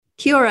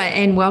Kia ora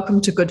and welcome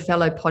to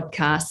Goodfellow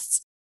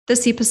Podcasts.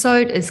 This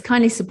episode is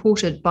kindly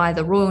supported by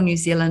the Royal New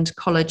Zealand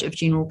College of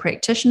General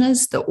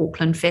Practitioners, the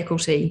Auckland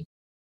faculty.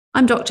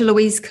 I'm Dr.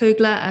 Louise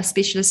Kugler, a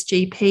specialist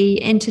GP,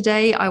 and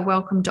today I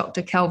welcome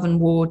Dr. Kelvin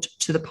Ward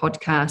to the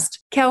podcast.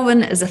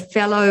 Kelvin is a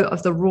fellow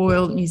of the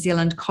Royal New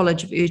Zealand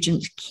College of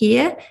Urgent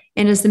Care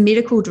and is the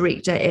medical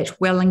director at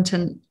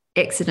Wellington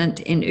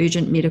Accident and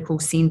Urgent Medical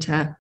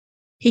Centre.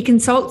 He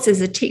consults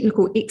as a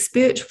technical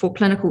expert for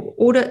clinical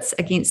audits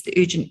against the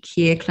urgent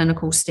care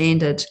clinical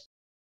standard.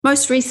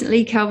 Most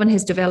recently, Kelvin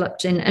has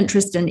developed an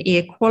interest in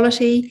air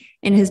quality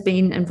and has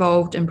been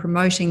involved in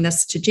promoting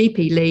this to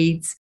GP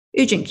leads,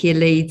 urgent care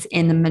leads,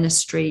 and the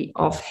Ministry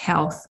of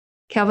Health.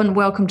 Kelvin,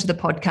 welcome to the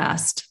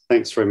podcast.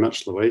 Thanks very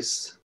much,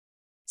 Louise.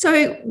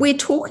 So we're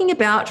talking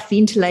about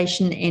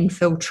ventilation and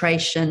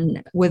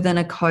filtration within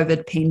a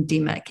COVID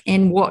pandemic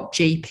and what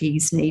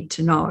GPs need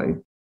to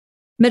know.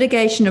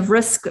 Mitigation of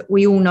risk,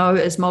 we all know,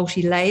 is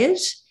multi-layered,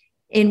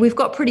 and we've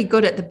got pretty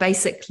good at the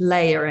basic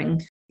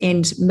layering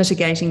and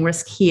mitigating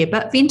risk here.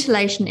 But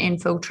ventilation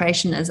and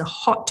filtration is a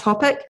hot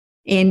topic,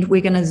 and we're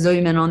going to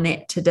zoom in on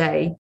that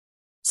today.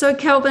 So,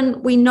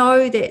 Kelvin, we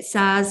know that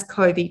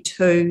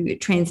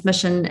SARS-CoV-2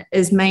 transmission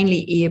is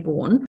mainly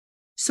airborne.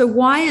 So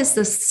why is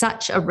this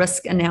such a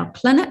risk in our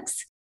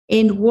clinics,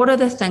 and what are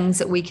the things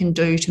that we can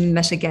do to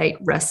mitigate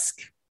risk?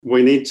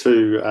 We need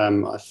to,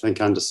 I think,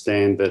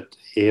 understand that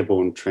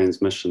airborne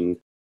transmission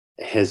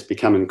has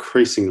become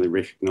increasingly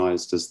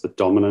recognised as the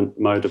dominant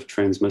mode of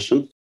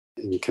transmission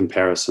in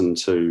comparison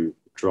to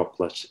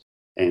droplet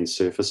and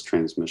surface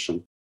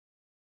transmission.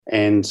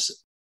 And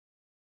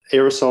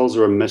aerosols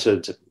are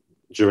emitted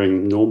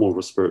during normal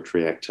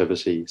respiratory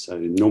activity. So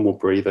normal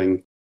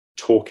breathing,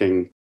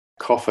 talking,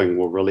 coughing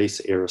will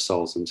release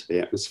aerosols into the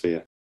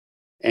atmosphere.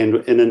 And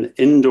in an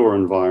indoor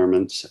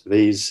environment,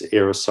 these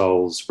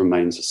aerosols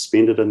remain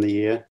suspended in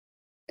the air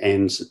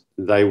and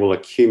they will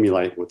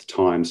accumulate with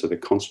time, so the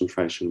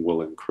concentration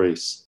will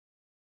increase.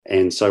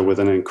 And so with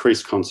an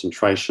increased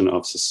concentration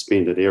of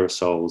suspended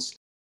aerosols,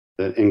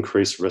 the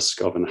increased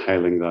risk of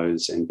inhaling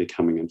those and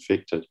becoming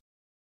infected.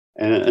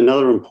 And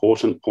another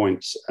important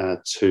point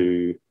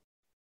to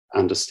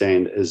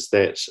understand is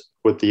that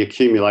with the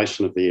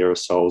accumulation of the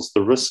aerosols,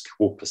 the risk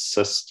will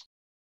persist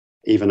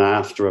even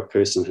after a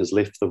person has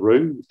left the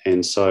room.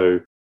 And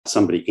so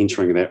somebody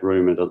entering that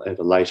room at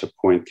a later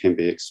point can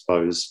be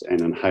exposed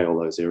and inhale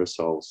those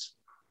aerosols.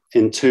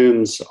 In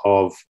terms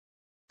of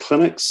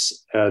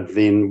clinics,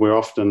 then we're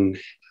often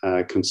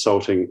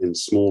consulting in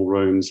small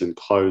rooms and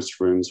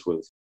closed rooms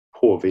with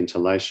poor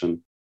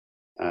ventilation.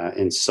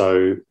 And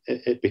so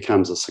it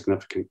becomes a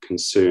significant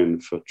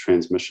concern for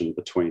transmission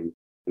between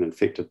an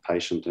infected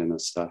patient and a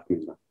staff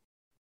member.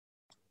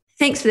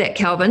 Thanks for that,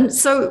 Kelvin.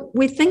 So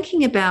we're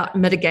thinking about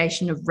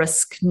mitigation of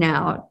risk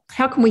now.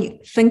 How can we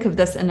think of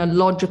this in a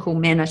logical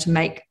manner to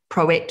make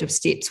proactive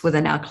steps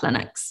within our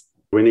clinics?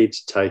 We need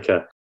to take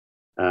a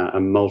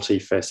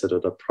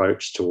multifaceted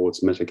approach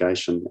towards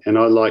mitigation. And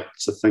I like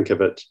to think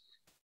of it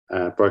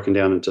broken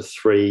down into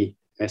three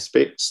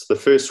aspects. The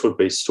first would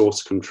be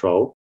source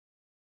control.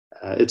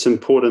 It's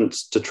important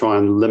to try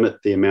and limit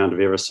the amount of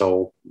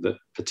aerosol that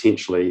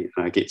potentially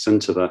gets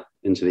into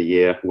the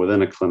air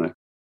within a clinic.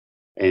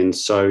 And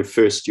so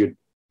first you'd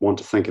want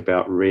to think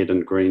about red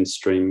and green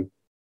stream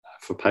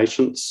for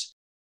patients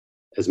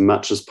as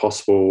much as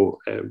possible,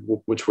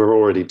 which we're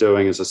already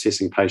doing, is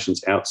assessing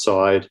patients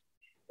outside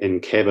in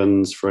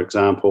cabins, for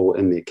example,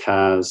 in their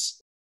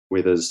cars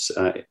where there's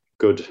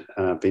good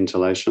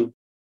ventilation.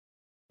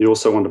 You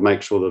also want to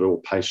make sure that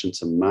all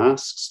patients are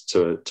masked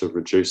to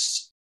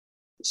reduce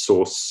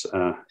source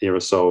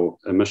aerosol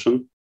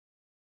emission.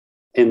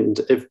 And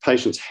if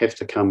patients have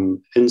to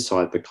come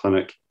inside the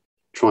clinic,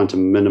 trying to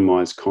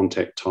minimise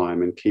contact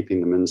time and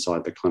keeping them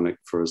inside the clinic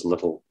for as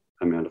little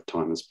amount of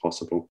time as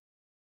possible.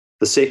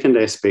 The second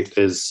aspect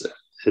is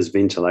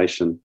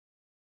ventilation.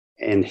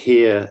 And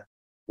here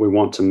we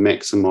want to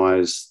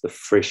maximise the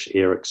fresh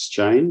air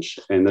exchange.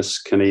 And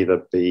this can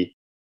either be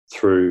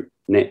through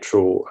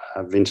natural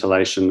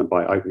ventilation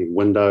by opening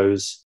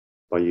windows,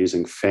 by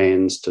using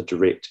fans to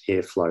direct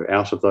airflow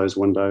out of those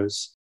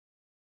windows.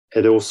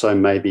 It also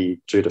may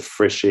be due to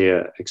fresh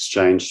air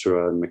exchange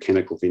through a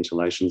mechanical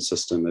ventilation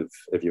system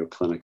if your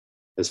clinic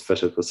is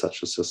fitted with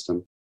such a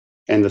system.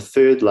 And the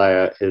third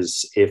layer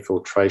is air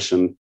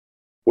filtration,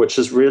 which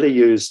is really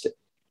used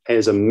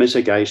as a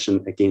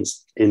mitigation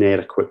against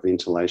inadequate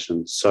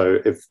ventilation. So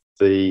if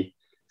the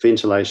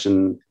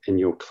ventilation in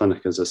your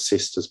clinic is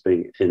assessed as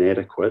being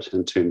inadequate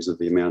in terms of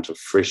the amount of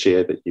fresh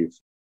air that you've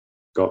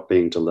got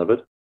being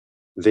delivered,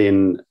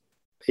 then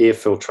air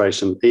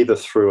filtration, either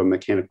through a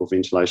mechanical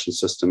ventilation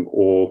system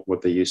or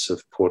with the use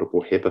of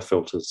portable HEPA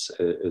filters,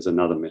 is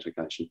another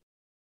mitigation.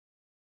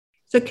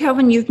 So,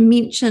 Kelvin, you've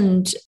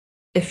mentioned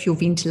if your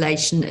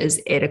ventilation is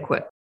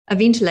adequate. A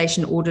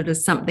ventilation audit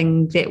is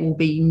something that will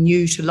be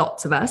new to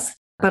lots of us,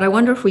 but I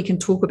wonder if we can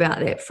talk about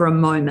that for a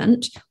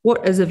moment.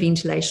 What is a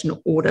ventilation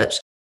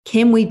audit?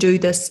 Can we do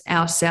this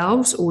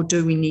ourselves, or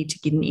do we need to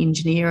get an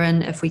engineer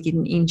in? If we get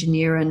an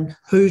engineer in,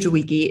 who do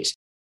we get?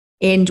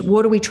 And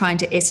what are we trying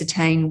to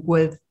ascertain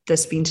with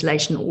this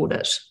ventilation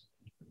audit?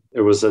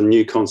 It was a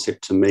new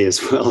concept to me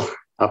as well,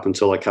 up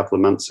until a couple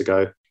of months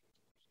ago.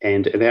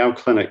 And at our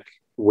clinic,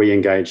 we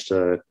engaged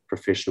a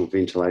professional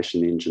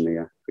ventilation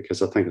engineer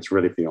because I think it's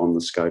really beyond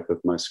the scope of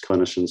most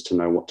clinicians to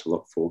know what to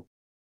look for.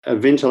 A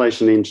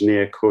ventilation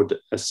engineer could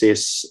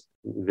assess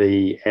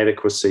the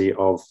adequacy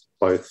of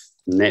both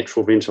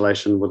natural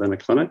ventilation within a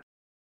clinic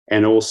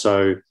and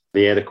also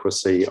the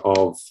adequacy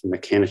of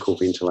mechanical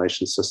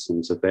ventilation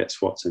systems, if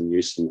that's what's in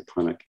use in the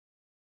clinic.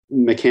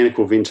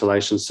 Mechanical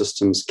ventilation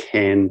systems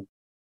can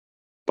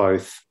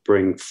both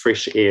bring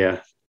fresh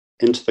air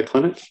into the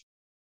clinic,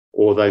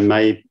 or they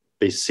may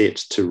be set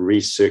to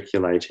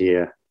recirculate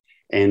air.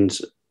 And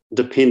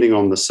depending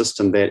on the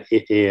system, that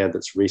air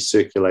that's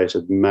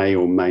recirculated may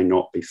or may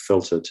not be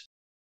filtered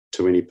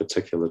to any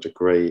particular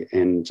degree.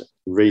 And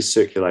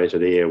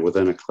recirculated air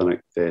within a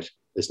clinic that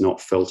is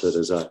not filtered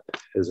is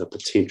a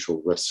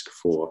potential risk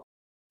for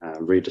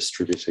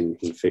redistributing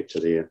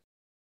infected air.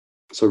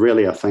 So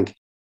really, I think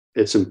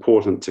it's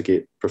important to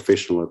get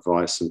professional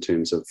advice in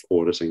terms of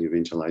auditing your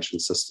ventilation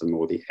system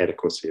or the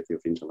adequacy of your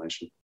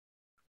ventilation.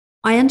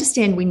 I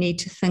understand we need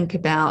to think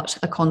about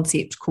a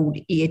concept called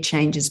air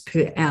changes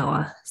per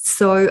hour.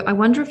 So I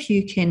wonder if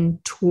you can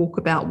talk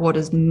about what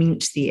is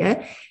meant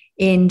there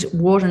and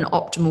what an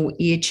optimal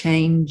air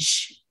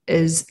change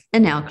is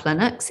in our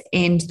clinics,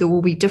 and there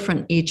will be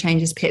different air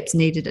changes perhaps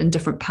needed in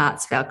different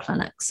parts of our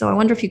clinics. So I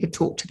wonder if you could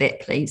talk to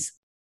that, please.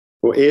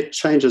 Well, air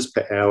changes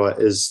per hour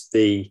is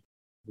the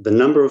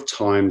number of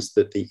times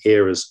that the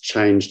air is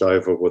changed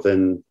over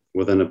within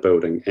a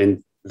building,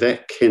 and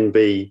that can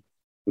be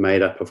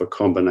made up of a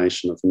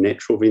combination of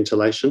natural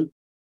ventilation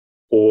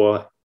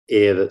or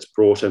air that's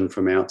brought in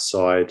from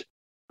outside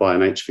by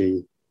an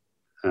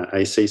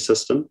HVAC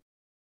system.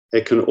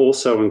 It can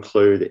also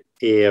include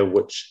air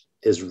which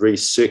is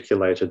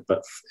recirculated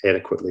but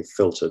adequately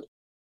filtered.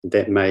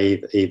 That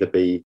may either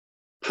be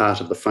part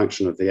of the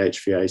function of the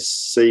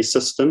HVAC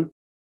system,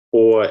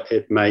 or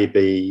it may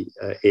be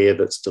air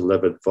that's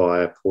delivered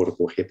via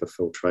portable HEPA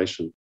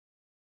filtration.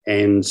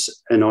 And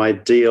an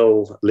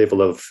ideal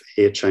level of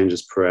air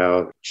changes per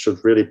hour should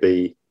really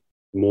be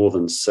more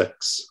than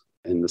 6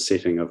 in the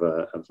setting of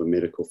a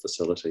medical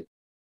facility.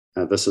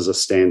 This is a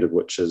standard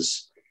which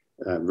is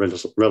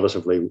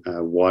relatively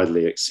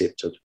widely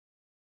accepted.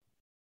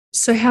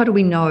 So how do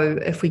we know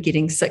if we're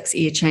getting 6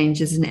 air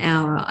changes an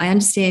hour? I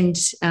understand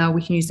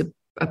we can use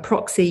a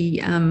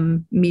proxy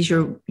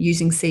measure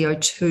using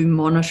CO2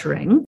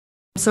 monitoring.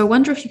 So I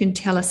wonder if you can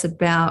tell us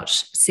about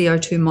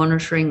CO2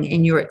 monitoring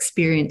and your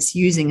experience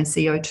using a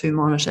CO2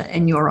 monitor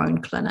in your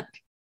own clinic.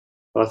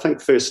 Well, I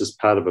think first, as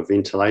part of a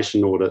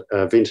ventilation audit,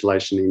 a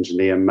ventilation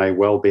engineer may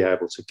well be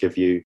able to give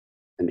you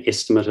an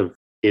estimate of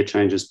air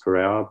changes per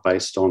hour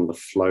based on the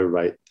flow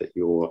rate that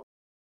your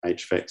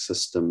HVAC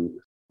system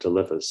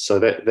delivers. So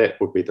that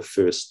would be the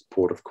first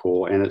port of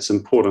call. And it's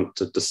important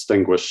to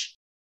distinguish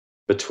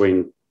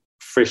between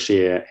fresh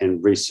air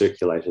and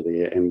recirculated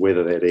air and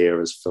whether that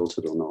air is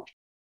filtered or not.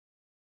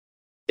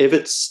 If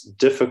it's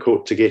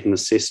difficult to get an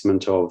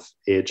assessment of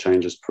air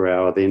changes per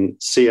hour, then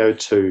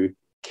CO2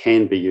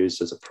 can be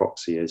used as a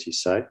proxy, as you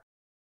say.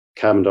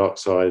 Carbon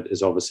dioxide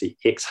is obviously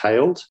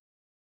exhaled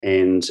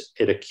and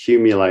it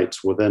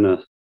accumulates within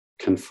a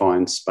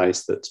confined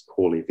space that's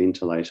poorly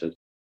ventilated.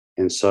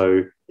 And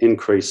so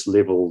increased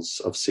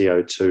levels of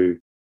CO2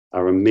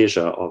 are a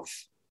measure of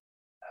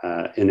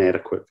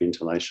inadequate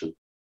ventilation.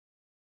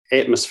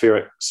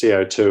 Atmospheric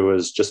CO2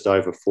 is just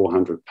over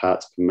 400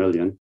 parts per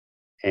million.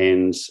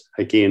 And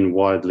again,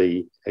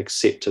 widely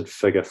accepted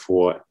figure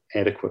for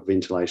adequate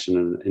ventilation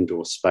in an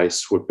indoor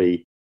space would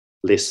be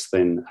less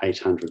than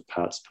 800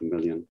 parts per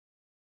million.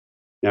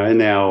 Now,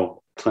 in our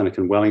clinic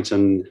in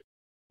Wellington,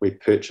 we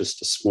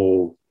purchased a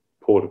small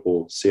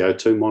portable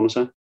CO2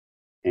 monitor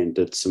and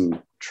did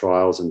some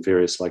trials in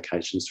various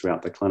locations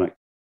throughout the clinic.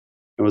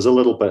 It was a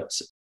little bit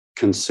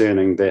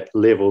concerning that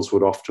levels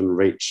would often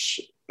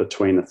reach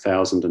between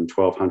 1,000 and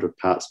 1,200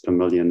 parts per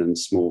million in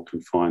small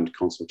confined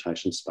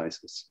consultation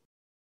spaces.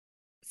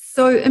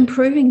 So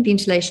improving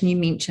ventilation, you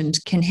mentioned,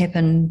 can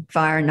happen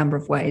via a number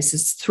of ways.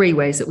 There's 3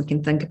 ways that we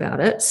can think about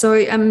it.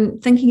 So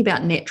thinking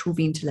about natural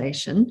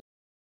ventilation,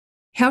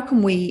 how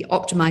can we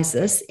optimise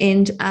this?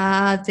 And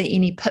are there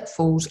any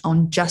pitfalls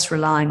on just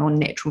relying on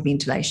natural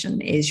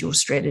ventilation as your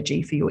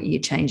strategy for your air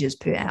changes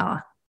per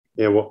hour?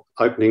 Yeah, well,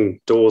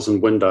 opening doors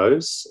and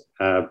windows,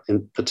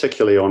 and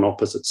particularly on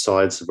opposite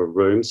sides of a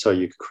room, so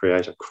you could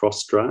create a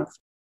cross draft.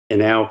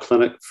 In our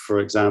clinic, for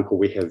example,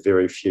 we have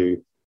very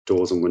few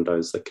doors and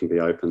windows that can be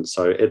opened,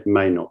 so it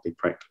may not be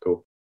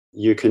practical.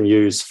 You can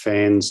use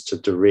fans to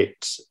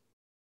direct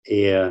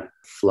air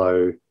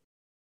flow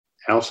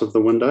out of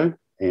the window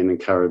and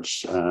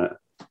encourage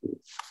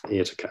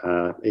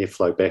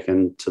airflow back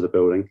into the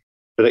building.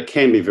 But it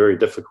can be very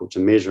difficult to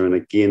measure, and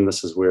again,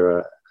 this is where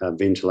a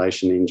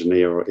ventilation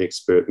engineer or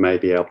expert may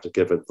be able to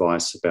give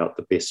advice about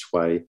the best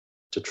way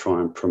to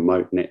try and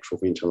promote natural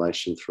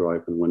ventilation through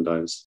open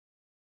windows.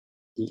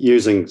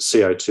 Using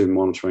CO2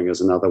 monitoring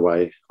is another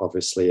way.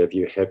 Obviously, if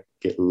you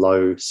get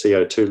low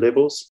CO2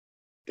 levels,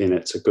 then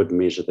it's a good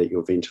measure that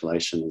your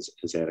ventilation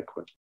is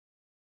adequate.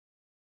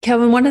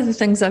 Kelvin, one of the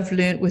things I've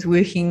learned with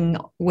working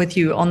with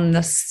you on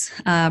this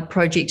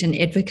project and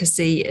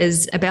advocacy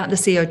is about the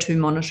CO2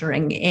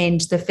 monitoring and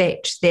the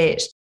fact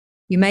that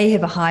you may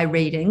have a high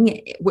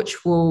reading,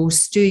 which will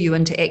stir you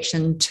into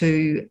action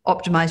to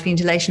optimize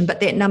ventilation,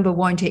 but that number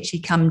won't actually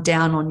come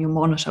down on your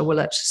monitor, will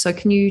it? So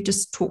can you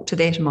just talk to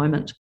that a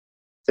moment?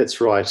 That's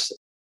right.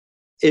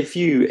 If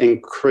you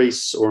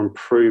increase or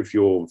improve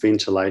your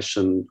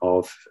ventilation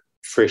of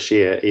fresh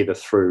air, either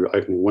through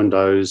opening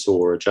windows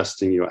or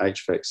adjusting your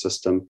HVAC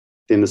system,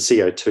 then the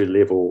CO2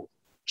 level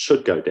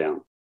should go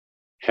down.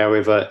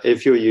 However,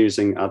 if you're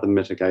using other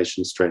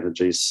mitigation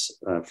strategies,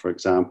 for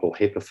example,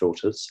 HEPA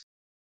filters,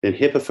 then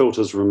HEPA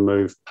filters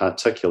remove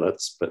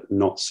particulates but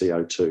not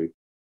CO2.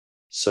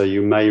 So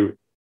you may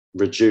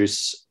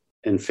reduce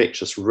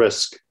infectious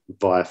risk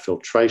via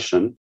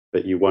filtration,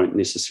 but you won't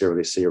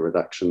necessarily see a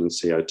reduction in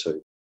CO2.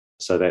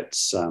 So that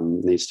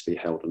needs to be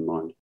held in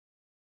mind.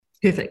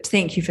 Perfect.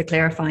 Thank you for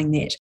clarifying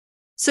that.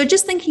 So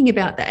just thinking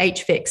about the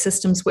HVAC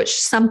systems, which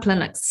some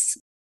clinics,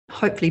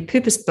 hopefully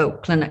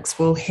purpose-built clinics,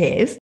 will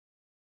have,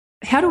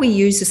 how do we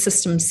use the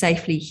system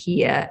safely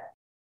here?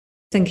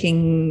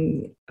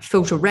 Thinking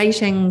filter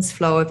ratings,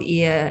 flow of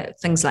air,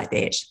 things like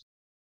that.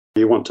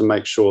 You want to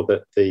make sure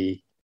that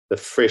the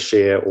fresh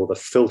air or the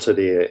filtered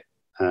air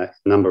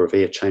number of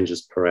air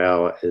changes per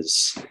hour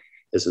is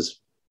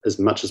as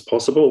much as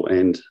possible,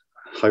 and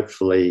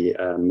hopefully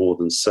more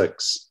than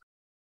 6.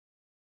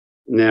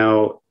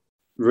 Now,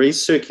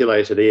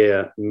 recirculated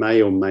air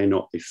may or may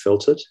not be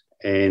filtered,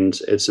 and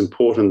it's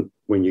important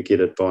when you get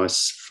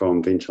advice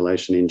from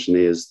ventilation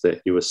engineers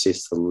that you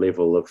assess the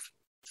level of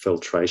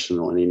filtration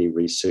on any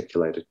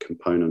recirculated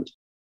component.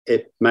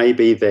 It may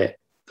be that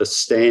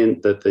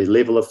the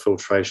level of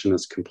filtration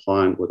is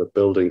compliant with a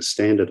building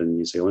standard in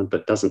New Zealand,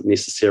 but doesn't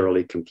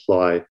necessarily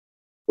comply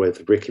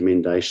with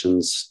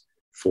recommendations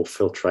for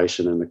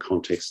filtration in the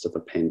context of a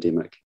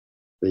pandemic.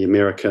 The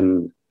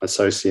American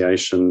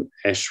Association,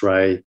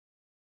 ASHRAE,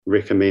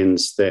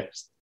 recommends that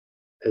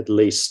at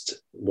least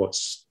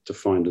what's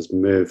defined as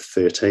MERV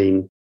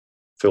 13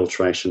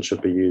 filtration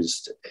should be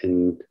used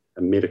in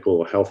medical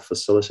or health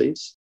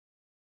facilities.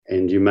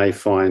 And you may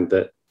find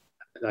that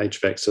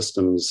HVAC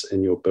systems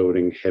in your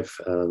building have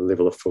a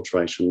level of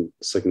filtration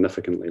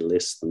significantly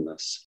less than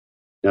this.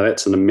 Now,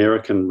 that's an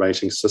American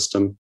rating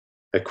system.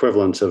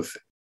 Equivalent of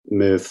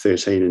MERV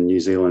 13 in New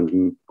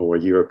Zealand or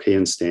a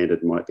European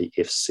standard might be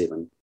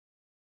F7.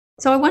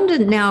 So I wonder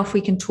now if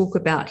we can talk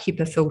about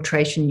HEPA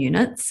filtration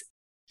units.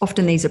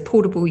 Often these are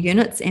portable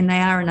units, and they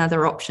are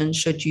another option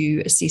should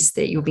you assess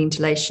that your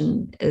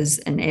ventilation is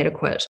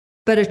inadequate.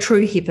 But a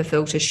true HEPA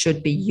filter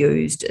should be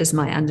used, is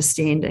my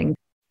understanding.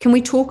 Can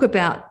we talk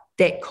about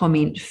that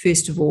comment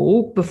first of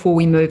all, before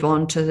we move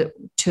on to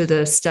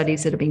the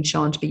studies that have been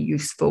shown to be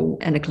useful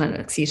in a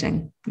clinic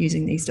setting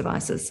using these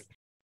devices?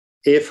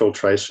 Air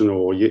filtration,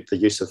 or the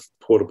use of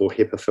portable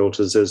HEPA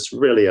filters, is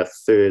really a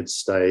third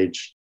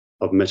stage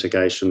of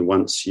mitigation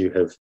once you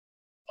have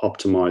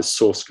optimised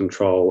source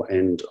control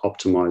and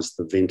optimised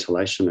the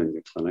ventilation in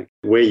your clinic.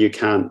 Where you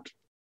can't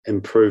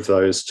improve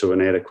those to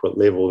an adequate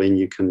level, then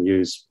you can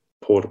use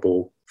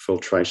portable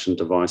filtration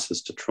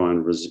devices to try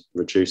and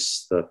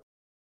reduce the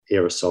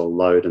aerosol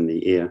load in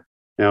the air.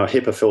 Now, a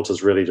HEPA filter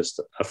is really just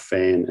a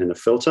fan and a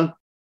filter.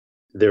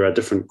 There are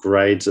different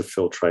grades of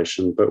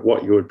filtration, but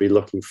what you would be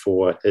looking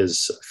for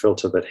is a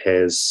filter that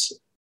has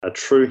a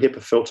true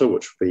HEPA filter,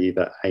 which would be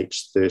either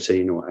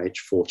H13 or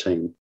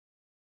H14.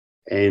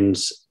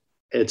 And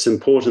it's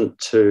important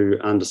to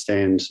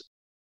understand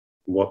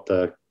what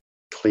the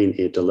clean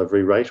air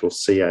delivery rate, or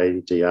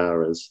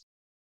CADR, is.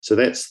 So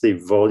that's the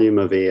volume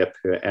of air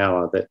per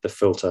hour that the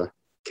filter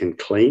can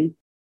clean.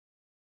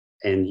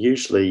 And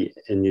usually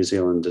in New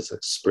Zealand is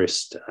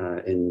expressed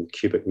in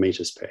cubic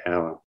meters per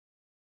hour.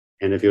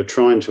 And if you're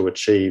trying to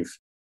achieve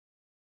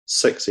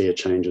 6 air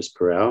changes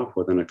per hour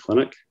within a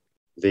clinic,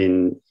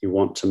 then you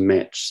want to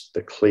match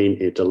the clean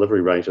air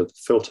delivery rate of the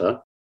filter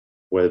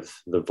with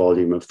the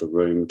volume of the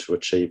room to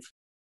achieve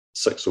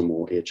 6 or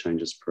more air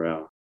changes per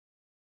hour.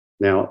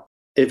 Now,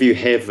 if you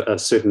have a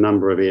certain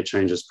number of air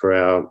changes per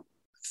hour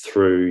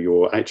through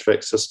your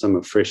HVAC system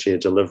of fresh air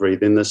delivery,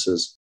 then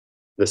this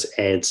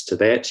adds to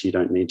that. You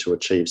don't need to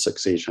achieve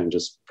 6 air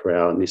changes per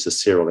hour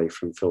necessarily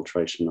from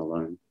filtration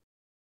alone.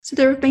 So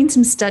there have been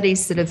some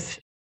studies that have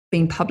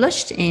been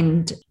published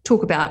and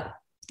talk about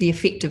the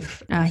effect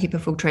of HEPA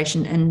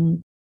filtration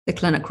in the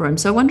clinic room.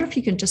 So I wonder if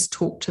you can just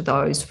talk to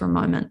those for a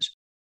moment.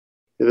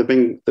 There have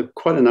been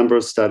quite a number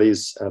of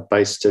studies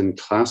based in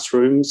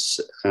classrooms,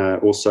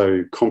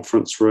 also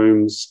conference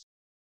rooms,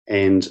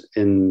 and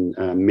in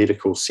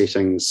medical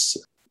settings.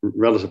 A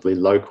relatively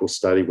local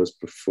study was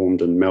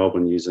performed in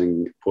Melbourne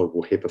using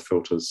portable HEPA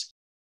filters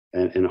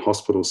in a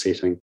hospital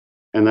setting.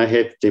 And they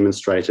have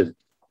demonstrated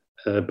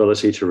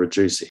ability to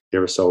reduce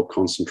aerosol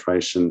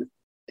concentration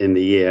in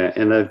the air.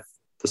 And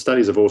the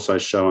studies have also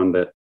shown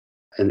that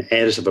an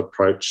additive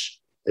approach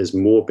is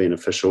more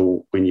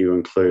beneficial when you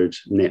include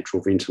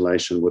natural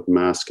ventilation with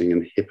masking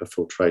and HEPA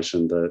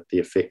filtration. The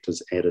effect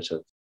is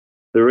additive.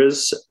 There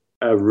is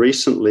a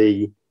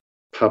recently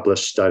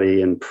published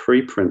study in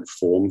preprint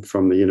form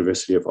from the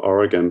University of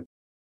Oregon,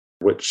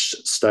 which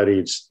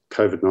studied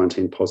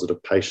COVID-19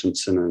 positive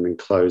patients in an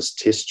enclosed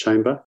test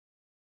chamber.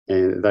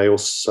 And they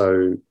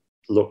also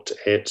looked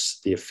at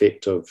the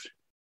effect of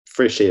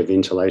fresh air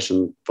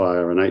ventilation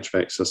via an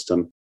HVAC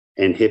system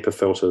and HEPA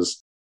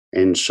filters,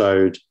 and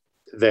showed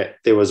that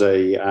there was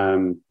a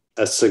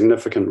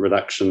significant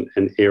reduction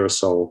in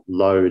aerosol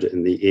load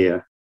in the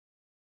air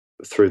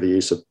through the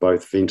use of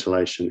both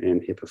ventilation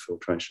and HEPA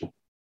filtration.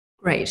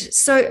 Great.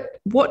 So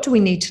what do we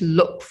need to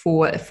look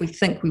for if we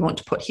think we want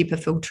to put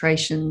HEPA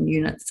filtration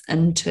units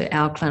into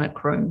our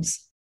clinic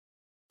rooms?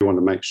 You want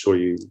to make sure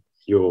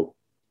you're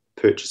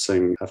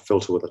purchasing a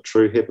filter with a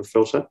true HEPA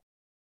filter.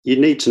 You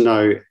need to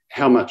know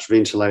how much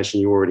ventilation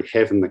you already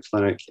have in the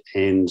clinic,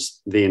 and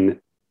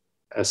then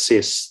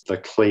assess the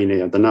clean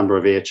air, the number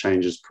of air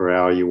changes per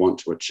hour you want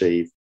to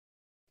achieve,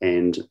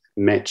 and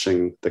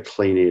matching the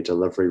clean air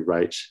delivery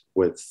rate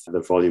with the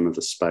volume of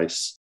the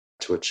space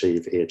to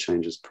achieve air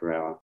changes per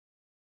hour.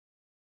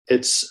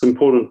 It's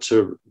important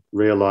to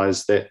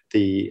realise that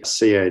the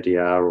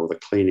CADR, or the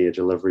clean air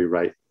delivery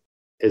rate,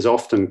 is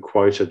often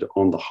quoted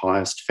on the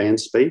highest fan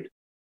speed.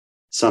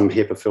 Some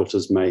HEPA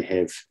filters may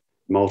have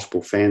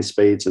multiple fan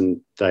speeds, and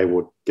they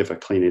would give a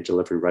clean air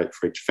delivery rate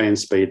for each fan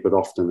speed, but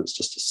often it's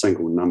just a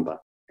single number,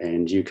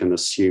 and you can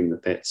assume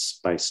that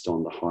that's based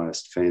on the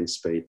highest fan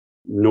speed.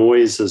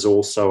 Noise is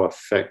also a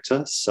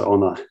factor. So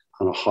on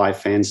a high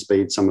fan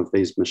speed, some of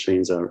these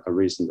machines are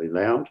reasonably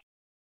loud.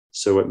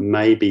 So it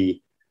may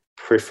be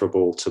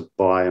preferable to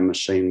buy a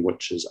machine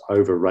which is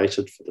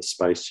overrated for the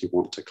space you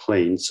want to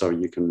clean, so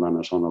you can run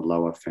it on a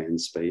lower fan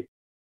speed,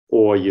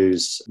 or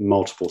use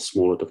multiple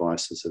smaller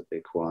devices if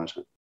they're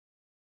quieter.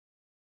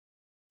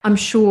 I'm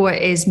sure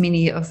as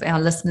many of our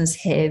listeners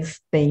have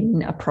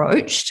been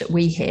approached,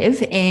 we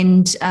have,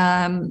 and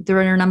there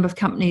are a number of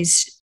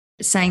companies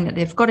saying that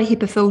they've got a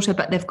HEPA filter,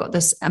 but they've got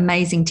this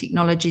amazing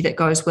technology that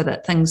goes with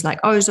it, things like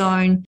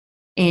ozone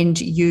and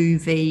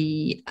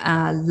UV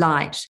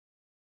light.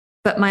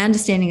 But my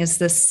understanding is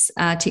this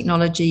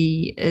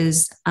technology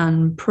is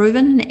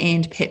unproven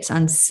and perhaps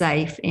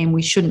unsafe, and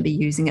we shouldn't be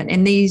using it.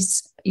 And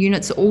these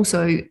units are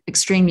also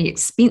extremely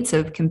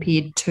expensive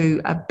compared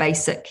to a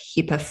basic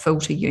HEPA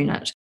filter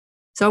unit.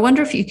 So I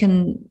wonder if you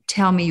can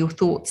tell me your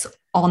thoughts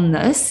on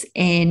this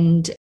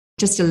and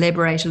just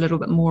elaborate a little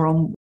bit more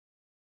on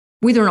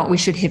whether or not we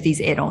should have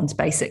these add-ons,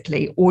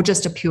 basically, or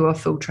just a pure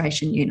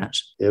filtration unit.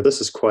 Yeah, this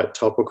is quite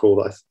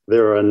topical.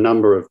 There are a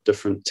number of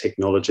different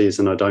technologies,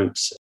 and I don't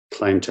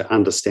claim to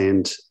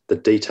understand the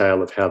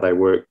detail of how they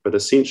work, but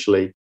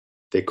essentially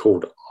they're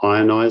called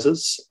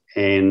ionizers,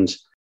 and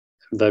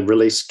they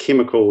release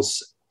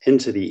chemicals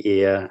into the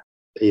air,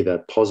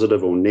 either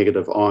positive or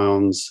negative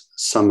ions.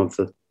 Some of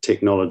the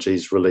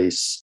technologies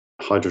release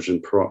hydrogen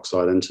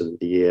peroxide into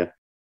the air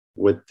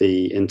with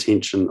the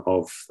intention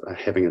of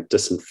having a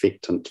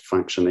disinfectant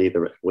function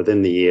either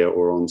within the air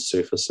or on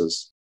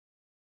surfaces.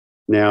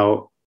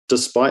 Now,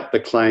 despite the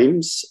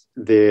claims,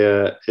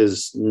 there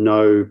is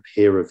no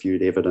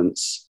peer-reviewed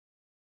evidence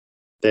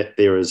that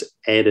there is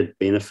added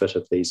benefit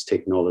of these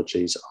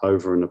technologies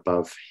over and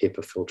above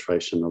HEPA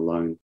filtration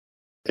alone.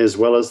 As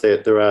well as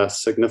that, there are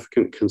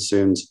significant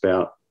concerns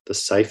about the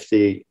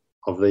safety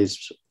of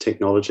these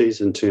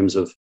technologies in terms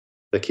of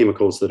the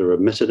chemicals that are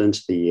emitted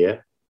into the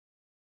air,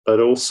 but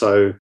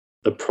also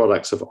the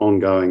products of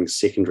ongoing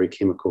secondary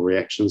chemical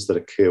reactions that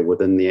occur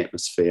within the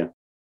atmosphere.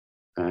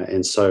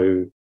 And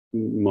so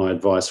my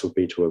advice would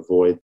be to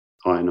avoid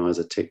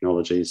ionizer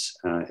technologies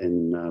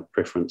in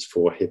preference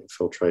for HEPA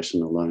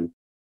filtration alone.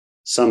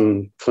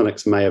 Some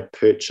clinics may have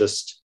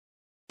purchased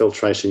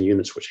filtration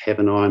units which have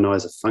an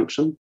ionizer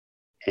function,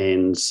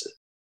 and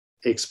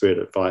expert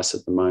advice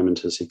at the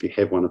moment is, if you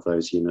have one of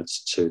those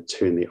units, to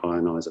turn the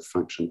ionizer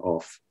function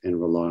off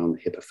and rely on the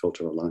HEPA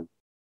filter alone.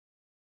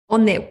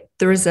 On that,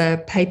 there is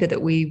a paper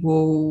that we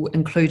will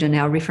include in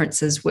our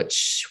references,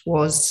 which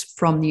was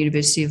from the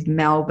University of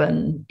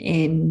Melbourne,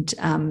 and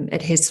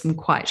it has some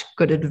quite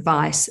good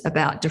advice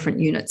about different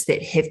units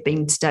that have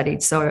been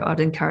studied. So I'd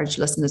encourage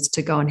listeners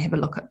to go and have a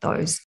look at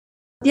those.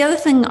 The other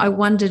thing I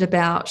wondered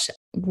about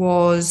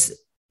was,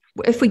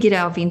 if we get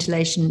our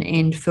ventilation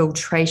and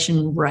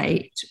filtration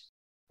rate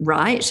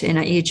right and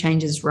our air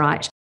changes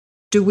right,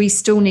 do we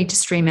still need to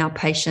stream our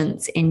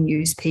patients and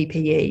use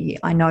PPE?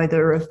 I know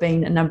there have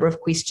been a number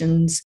of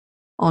questions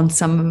on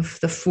some of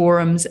the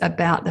forums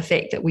about the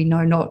fact that we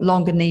no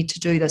longer need to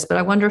do this, but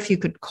I wonder if you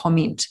could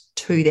comment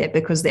to that,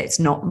 because that's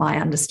not my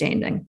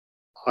understanding.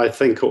 I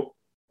think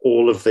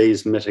all of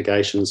these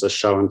mitigations are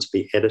shown to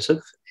be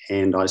additive,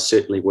 and I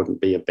certainly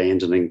wouldn't be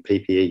abandoning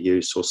PPE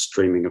use or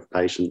streaming of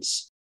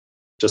patients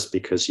just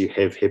because you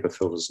have HEPA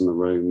filters in the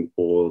room,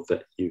 or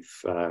that you've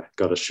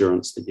got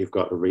assurance that you've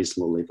got a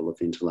reasonable level of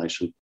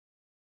ventilation.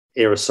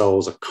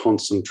 Aerosols are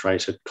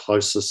concentrated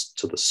closest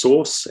to the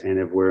source, and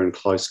if we're in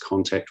close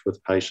contact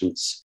with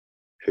patients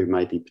who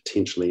may be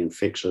potentially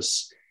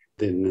infectious,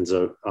 then there's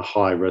a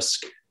high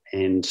risk.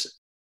 And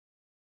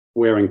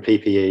wearing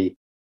PPE,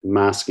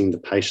 masking the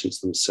patients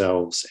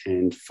themselves,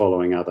 and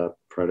following other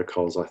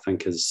protocols, I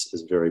think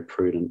is very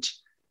prudent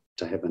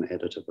to have an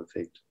additive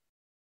effect.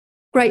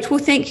 Great. Well,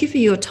 thank you for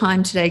your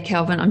time today,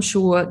 Kelvin. I'm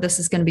sure this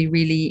is going to be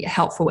really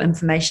helpful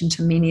information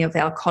to many of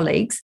our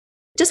colleagues.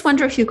 Just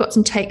wonder if you've got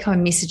some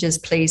take-home messages,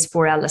 please,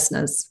 for our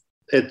listeners.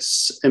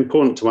 It's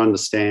important to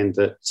understand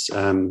that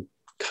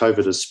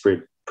COVID is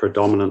spread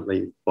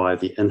predominantly by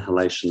the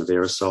inhalation of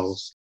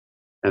aerosols,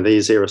 and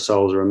these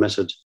aerosols are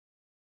emitted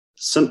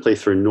simply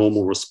through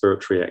normal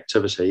respiratory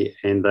activity,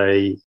 and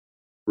they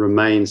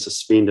remain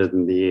suspended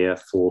in the air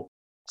for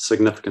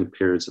significant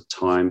periods of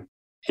time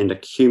and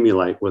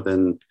accumulate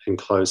within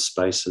enclosed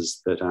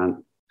spaces that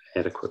aren't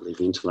adequately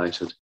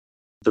ventilated.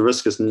 The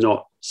risk is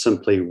not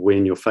simply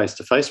when you're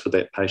face-to-face with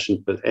that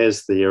patient, but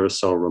as the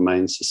aerosol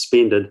remains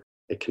suspended,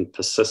 it can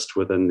persist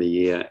within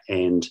the air,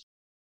 and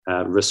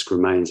risk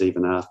remains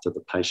even after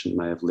the patient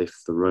may have left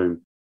the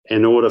room.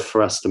 In order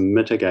for us to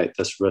mitigate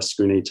this risk,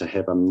 we need to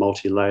have a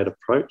multi-layered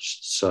approach.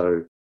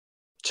 So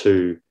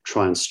to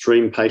try and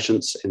stream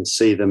patients and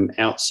see them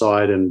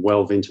outside in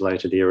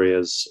well-ventilated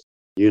areas,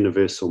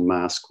 universal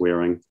mask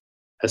wearing,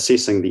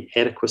 assessing the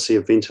adequacy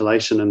of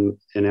ventilation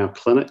in our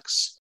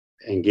clinics,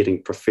 and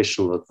getting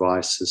professional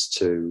advice as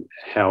to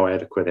how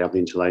adequate our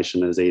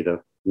ventilation is,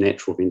 either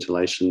natural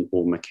ventilation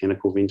or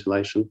mechanical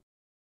ventilation.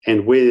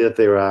 And where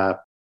there are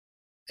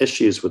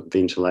issues with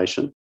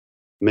ventilation,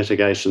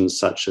 mitigations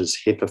such as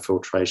HEPA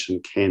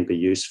filtration can be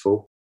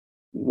useful,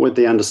 with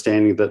the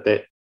understanding that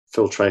that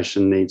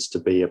filtration needs to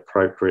be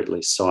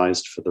appropriately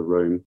sized for the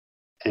room.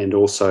 And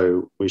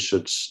also we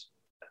should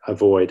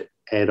avoid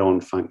add-on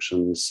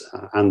functions,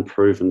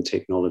 unproven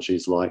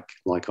technologies like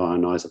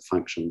ionizer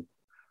function.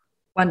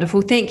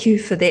 Wonderful. Thank you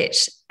for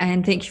that.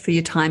 And thank you for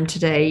your time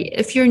today.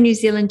 If you're a New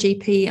Zealand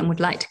GP and would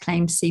like to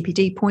claim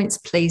CPD points,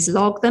 please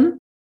log them.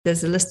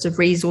 There's a list of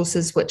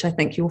resources which I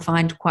think you'll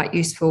find quite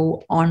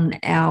useful on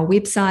our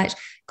website,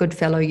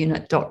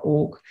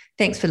 goodfellowunit.org.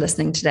 Thanks for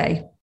listening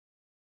today.